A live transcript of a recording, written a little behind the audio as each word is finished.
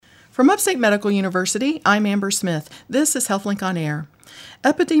From Upstate Medical University, I'm Amber Smith. This is HealthLink on Air.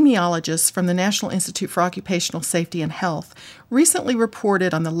 Epidemiologists from the National Institute for Occupational Safety and Health recently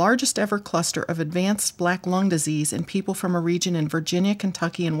reported on the largest ever cluster of advanced black lung disease in people from a region in Virginia,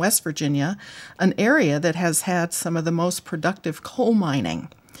 Kentucky, and West Virginia, an area that has had some of the most productive coal mining.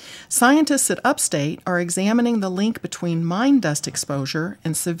 Scientists at Upstate are examining the link between mine dust exposure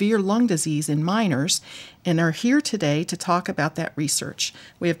and severe lung disease in miners and are here today to talk about that research.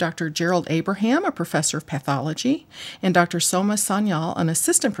 We have Dr. Gerald Abraham, a professor of pathology, and Dr. Soma Sanyal, an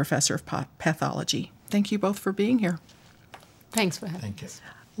assistant professor of pathology. Thank you both for being here. Thanks for having Thank you. us.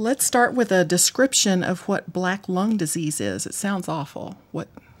 Let's start with a description of what black lung disease is. It sounds awful.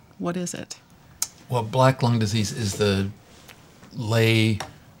 What is it? Well, black lung disease is the lay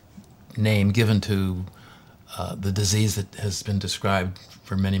name given to the disease that has been described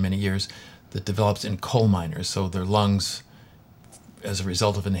for many, many years that develops in coal miners. So their lungs, as a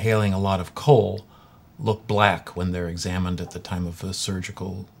result of inhaling a lot of coal, look black when they're examined at the time of a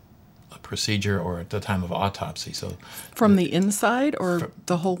surgical procedure or at the time of autopsy. So From the inside or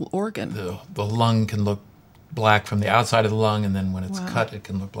the whole organ? the lung can look black from the outside of the lung, and then when it's Wow. cut, it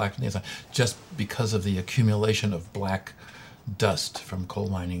can look black from the inside, just because of the accumulation of black dust from coal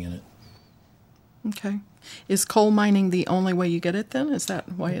mining in it. Okay. Is coal mining the only way you get it then? Is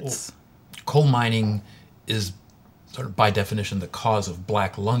that why it's... Coal mining is sort of by definition the cause of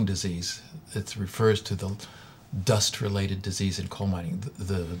black lung disease. It refers to the dust-related disease in coal mining.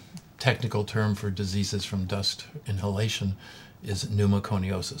 The technical term for diseases from dust inhalation is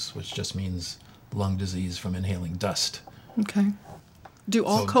pneumoconiosis, which just means lung disease from inhaling dust. Okay. Do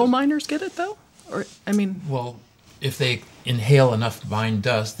all So coal just- miners get it though? Or, I mean, Well, if they inhale enough mine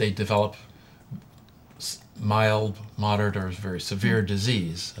dust, they develop mild, moderate, or very severe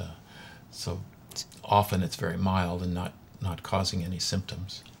disease. So often it's very mild and not causing any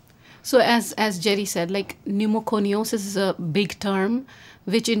symptoms. So as Jerry said, like pneumoconiosis is a big term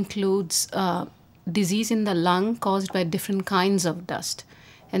which includes disease in the lung caused by different kinds of dust.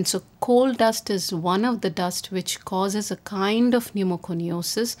 And so coal dust is one of the dust which causes a kind of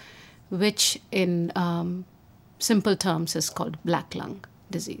pneumoconiosis, which in simple terms is called black lung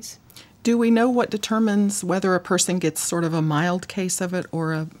disease. do we know what determines whether a person gets sort of a mild case of it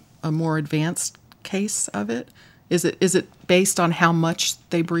or a more advanced case of it? Is it based on how much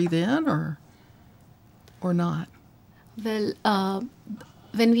they breathe in or not? Well,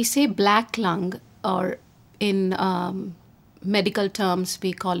 when we say black lung, or in medical terms,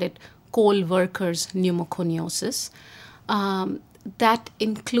 we call it coal workers pneumoconiosis, that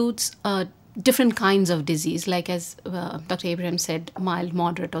includes different kinds of disease, like as Dr. Abraham said, mild,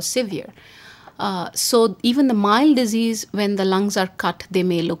 moderate, or severe. So even the mild disease, when the lungs are cut, they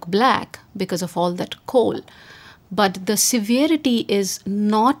may look black because of all that coal. But the severity is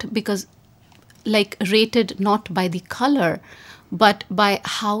not because, like, rated not by the color, but by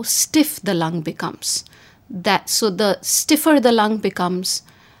how stiff the lung becomes. So the stiffer the lung becomes,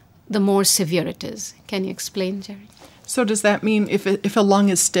 the more severe it is. Can you explain, Jerry? So does that mean if a lung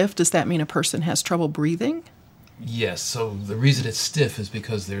is stiff, does that mean a person has trouble breathing? Yes, so the reason it's stiff is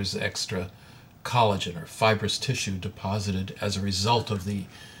because there's extra collagen or fibrous tissue deposited as a result of the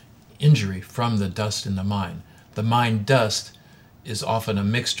injury from the dust in the mine. The mine dust is often a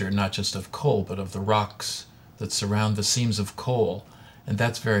mixture not just of coal, but of the rocks that surround the seams of coal. And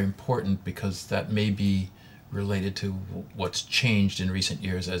that's very important because that may be related to what's changed in recent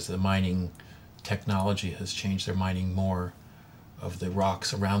years as the mining technology has changed. They're mining more of the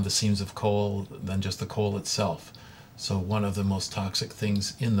rocks around the seams of coal than just the coal itself. So one of the most toxic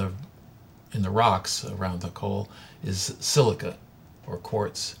things in the rocks around the coal is silica or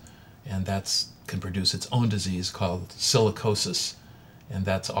quartz, and that can produce its own disease called silicosis, and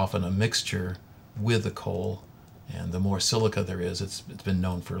that's often a mixture with the coal. And the more silica there is, it's been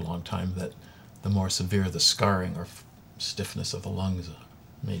known for a long time that the more severe the scarring or stiffness of the lungs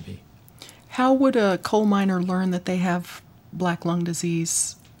may be. How would a coal miner learn that they have black lung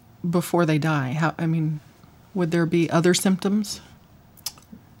disease before they die? Would there be other symptoms?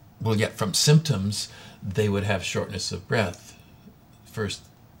 Well, yet from symptoms, they would have shortness of breath first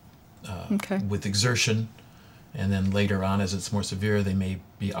with exertion, and then later on, as it's more severe, they may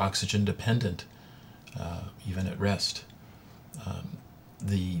be oxygen dependent, even at rest.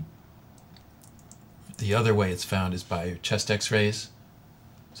 The other way it's found is by chest x-rays.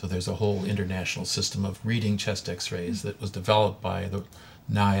 So there's a whole international system of reading chest x-rays that was developed by the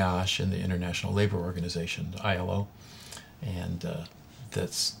NIOSH and the International Labor Organization, the ILO, and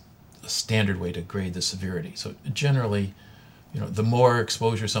that's a standard way to grade the severity. So generally, the more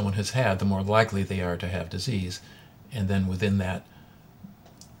exposure someone has had, the more likely they are to have disease, and then within that,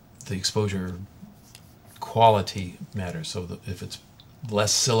 the exposure quality matters. So if it's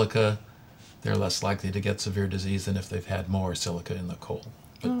less silica, they're less likely to get severe disease than if they've had more silica in the coal.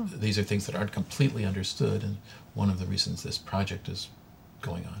 But these are things that aren't completely understood, and one of the reasons this project is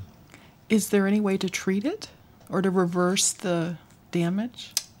going on. Is there any way to treat it or to reverse the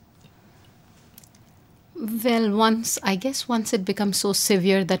damage? Well, once it becomes so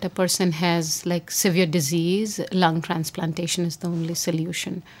severe that a person has like severe disease, lung transplantation is the only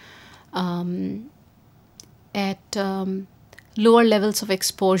solution. At lower levels of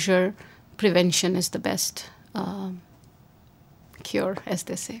exposure, prevention is the best cure, as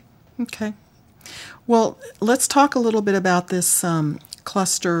they say. Okay. Well, let's talk a little bit about this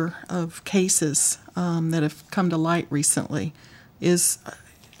cluster of cases that have come to light recently.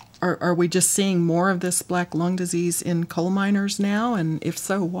 Are we just seeing more of this black lung disease in coal miners now? And if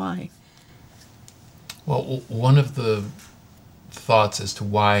so, why? Well, one of the thoughts as to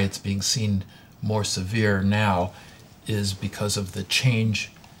why it's being seen more severe now is because of the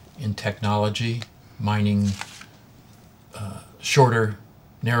change in technology, mining shorter,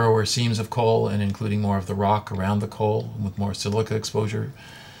 narrower seams of coal and including more of the rock around the coal with more silica exposure.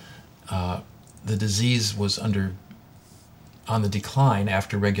 The disease was on the decline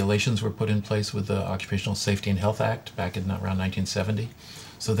after regulations were put in place with the Occupational Safety and Health Act back in around 1970.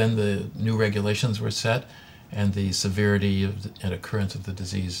 So then the new regulations were set and the severity and occurrence of the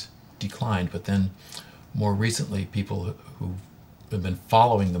disease declined. But then more recently, people who have been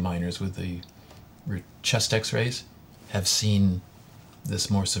following the miners with the chest x-rays have seen this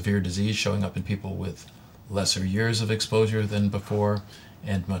more severe disease showing up in people with lesser years of exposure than before,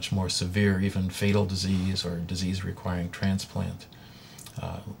 and much more severe, even fatal disease or disease requiring transplant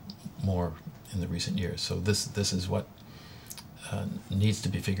more in the recent years. So this is what needs to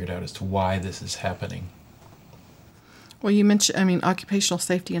be figured out as to why this is happening. Well, you mentioned, occupational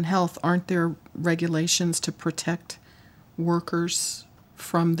safety and health, aren't there regulations to protect workers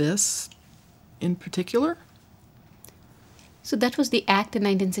from this in particular? So that was the act in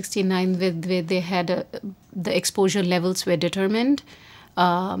 1969 where they had the exposure levels were determined.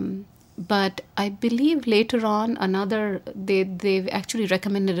 But I believe later on they've actually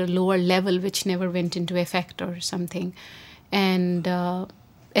recommended a lower level which never went into effect or something. And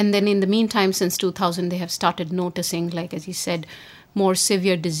then in the meantime, since 2000, they have started noticing, like as you said, more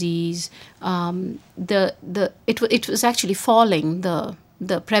severe disease. It was actually falling.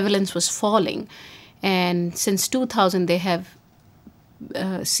 The prevalence was falling, and since 2000, they have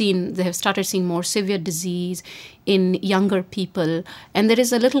started seeing more severe disease in younger people, and there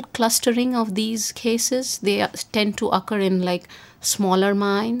is a little clustering of these cases. They tend to occur in like smaller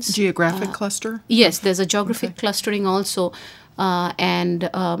mines. Geographic cluster? Yes, there's a geographic clustering also. And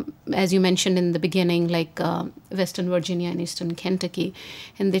as you mentioned in the beginning, like Western Virginia and Eastern Kentucky,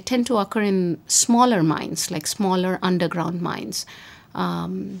 and they tend to occur in smaller mines, like smaller underground mines.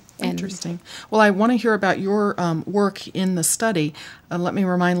 Interesting. Well, I want to hear about your work in the study. Let me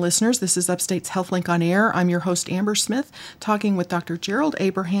remind listeners, this is Upstate's HealthLink on Air. I'm your host, Amber Smith, talking with Dr. Gerald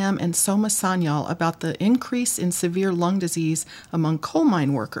Abraham and Soma Sanyal about the increase in severe lung disease among coal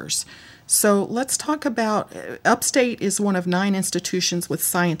mine workers. So let's talk about, Upstate is one of 9 institutions with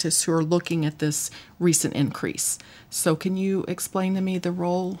scientists who are looking at this recent increase. So can you explain to me the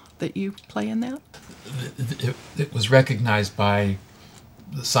role that you play in that? It was recognized by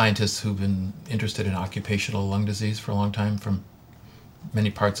the scientists who've been interested in occupational lung disease for a long time from many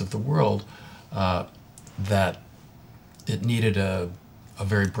parts of the world that it needed a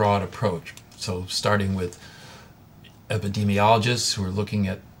very broad approach. So starting with epidemiologists who are looking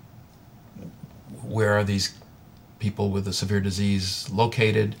at where are these people with a severe disease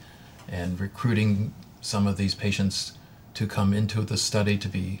located and recruiting some of these patients to come into the study to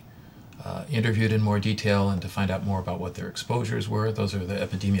be interviewed in more detail and to find out more about what their exposures were. Those are the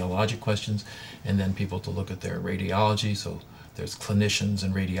epidemiologic questions. And then people to look at their radiology. So there's clinicians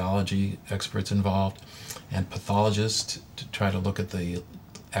and radiology experts involved, and pathologists to try to look at the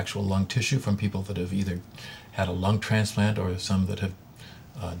actual lung tissue from people that have either had a lung transplant or some that have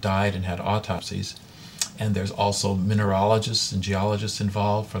died and had autopsies. And there's also mineralogists and geologists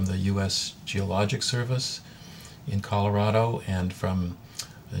involved from the U.S. Geologic Service in Colorado and from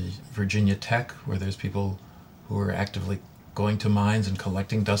Virginia Tech, where there's people who are actively going to mines and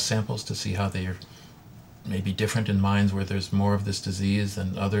collecting dust samples to see how they are maybe different in mines where there's more of this disease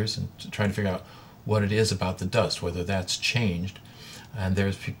than others, and to try to figure out what it is about the dust, whether that's changed. And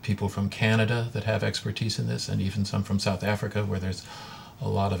there's people from Canada that have expertise in this, and even some from South Africa where there's a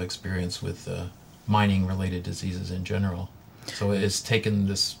lot of experience with mining-related diseases in general. So it's taken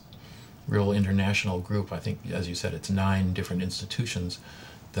this real international group, I think, as you said, it's 9 different institutions,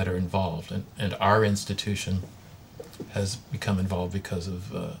 that are involved. And our institution has become involved because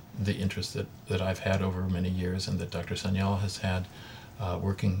of the interest that I've had over many years and that Dr. Sanyal has had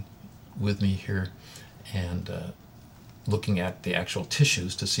working with me here and looking at the actual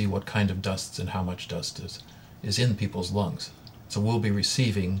tissues to see what kind of dusts and how much dust is in people's lungs. So we'll be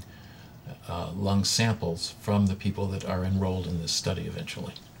receiving lung samples from the people that are enrolled in this study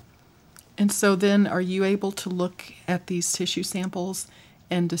eventually. And so then are you able to look at these tissue samples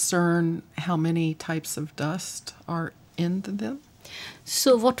and discern how many types of dust are in them?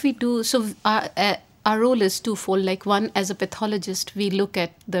 So what we do, our role is twofold. Like one, as a pathologist, we look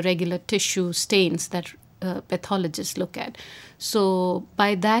at the regular tissue stains that pathologists look at. So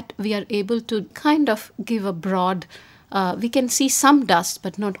by that, we are able to kind of give a broad, we can see some dust,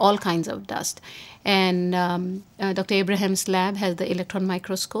 but not all kinds of dust. And Dr. Abraham's lab has the electron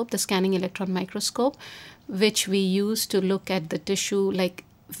microscope, the scanning electron microscope, which we use to look at the tissue, like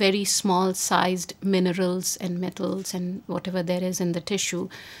very small sized minerals and metals and whatever there is in the tissue.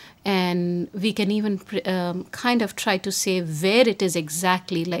 And we can even kind of try to say where it is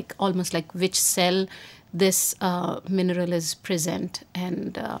exactly, like almost like which cell this mineral is present.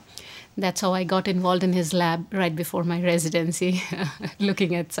 And that's how I got involved in his lab right before my residency,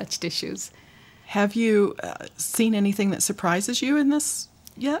 looking at such tissues. Have you seen anything that surprises you in this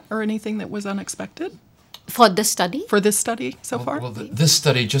yet, or anything that was unexpected? For this study? For this study so far? Well, this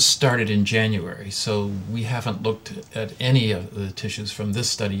study just started in January, so we haven't looked at any of the tissues from this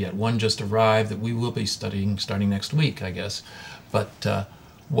study yet. One just arrived that we will be studying starting next week, I guess. But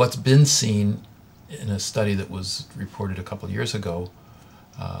what's been seen in a study that was reported a couple of years ago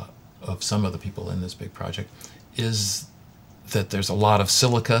of some of the people in this big project is that there's a lot of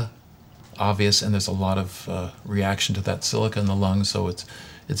silica, obvious, and there's a lot of reaction to that silica in the lungs, so it's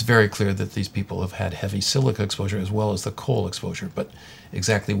very clear that these people have had heavy silica exposure as well as the coal exposure, but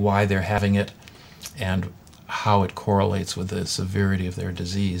exactly why they're having it and how it correlates with the severity of their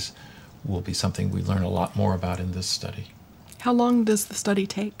disease will be something we learn a lot more about in this study. How long does the study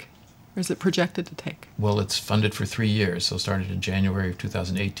take, or is it projected to take? Well, it's funded for 3 years, so it started in January of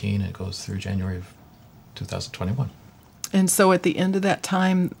 2018 and it goes through January of 2021. And so at the end of that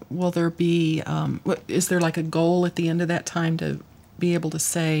time, will there be, is there like a goal at the end of that time to be able to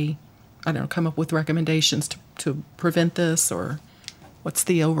say, I don't know, come up with recommendations to prevent this, or what's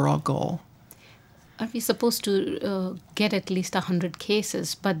the overall goal? Are we supposed to get at least 100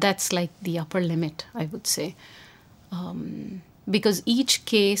 cases? But that's like the upper limit, I would say. Because each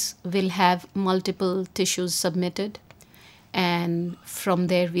case will have multiple tissues submitted. And from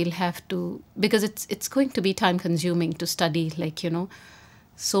there we'll have to, because it's going to be time consuming to study, like,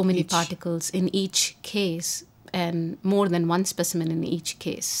 so many particles in each case and more than one specimen in each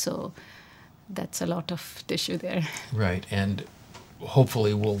case. So that's a lot of tissue there. Right, and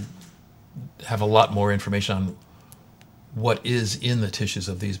hopefully we'll have a lot more information on what is in the tissues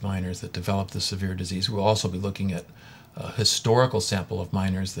of these miners that develop the severe disease. We'll also be looking at a historical sample of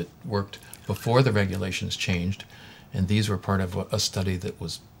miners that worked before the regulations changed, and these were part of a study that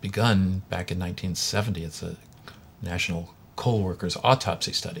was begun back in 1970. It's a National Coal Workers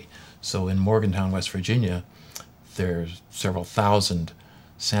Autopsy Study. So in Morgantown, West Virginia, there's several thousand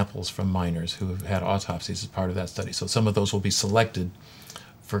samples from miners who have had autopsies as part of that study. So some of those will be selected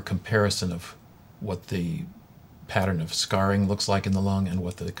for comparison of what the pattern of scarring looks like in the lung and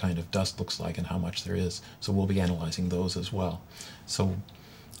what the kind of dust looks like and how much there is. So we'll be analyzing those as well. So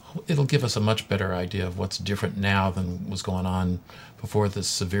it'll give us a much better idea of what's different now than was going on before the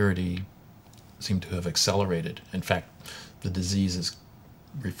severity seemed to have accelerated. In fact, the disease is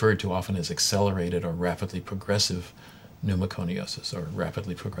referred to often as accelerated or rapidly progressive pneumoconiosis, or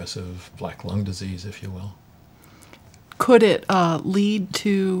rapidly progressive black lung disease, if you will. Could it lead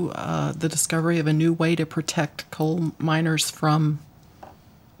to the discovery of a new way to protect coal miners from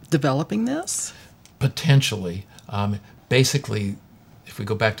developing this? Potentially. Basically, if we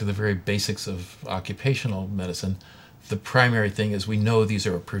go back to the very basics of occupational medicine, the primary thing is we know these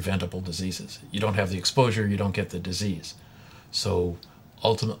are preventable diseases. You don't have the exposure, you don't get the disease. So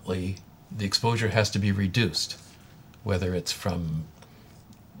ultimately, the exposure has to be reduced, whether it's from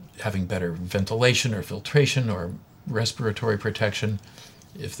having better ventilation or filtration or respiratory protection.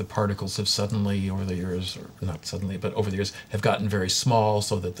 If the particles have suddenly over the years, or not suddenly, but over the years, have gotten very small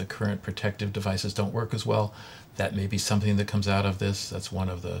so that the current protective devices don't work as well, that may be something that comes out of this. That's one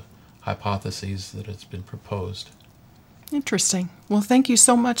of the hypotheses that has been proposed. Interesting. Well, thank you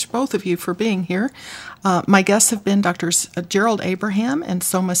so much, both of you, for being here. My guests have been Drs. Gerald Abraham and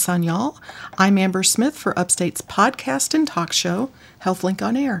Soma Sanyal. I'm Amber Smith for Upstate's podcast and talk show, HealthLink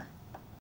on Air.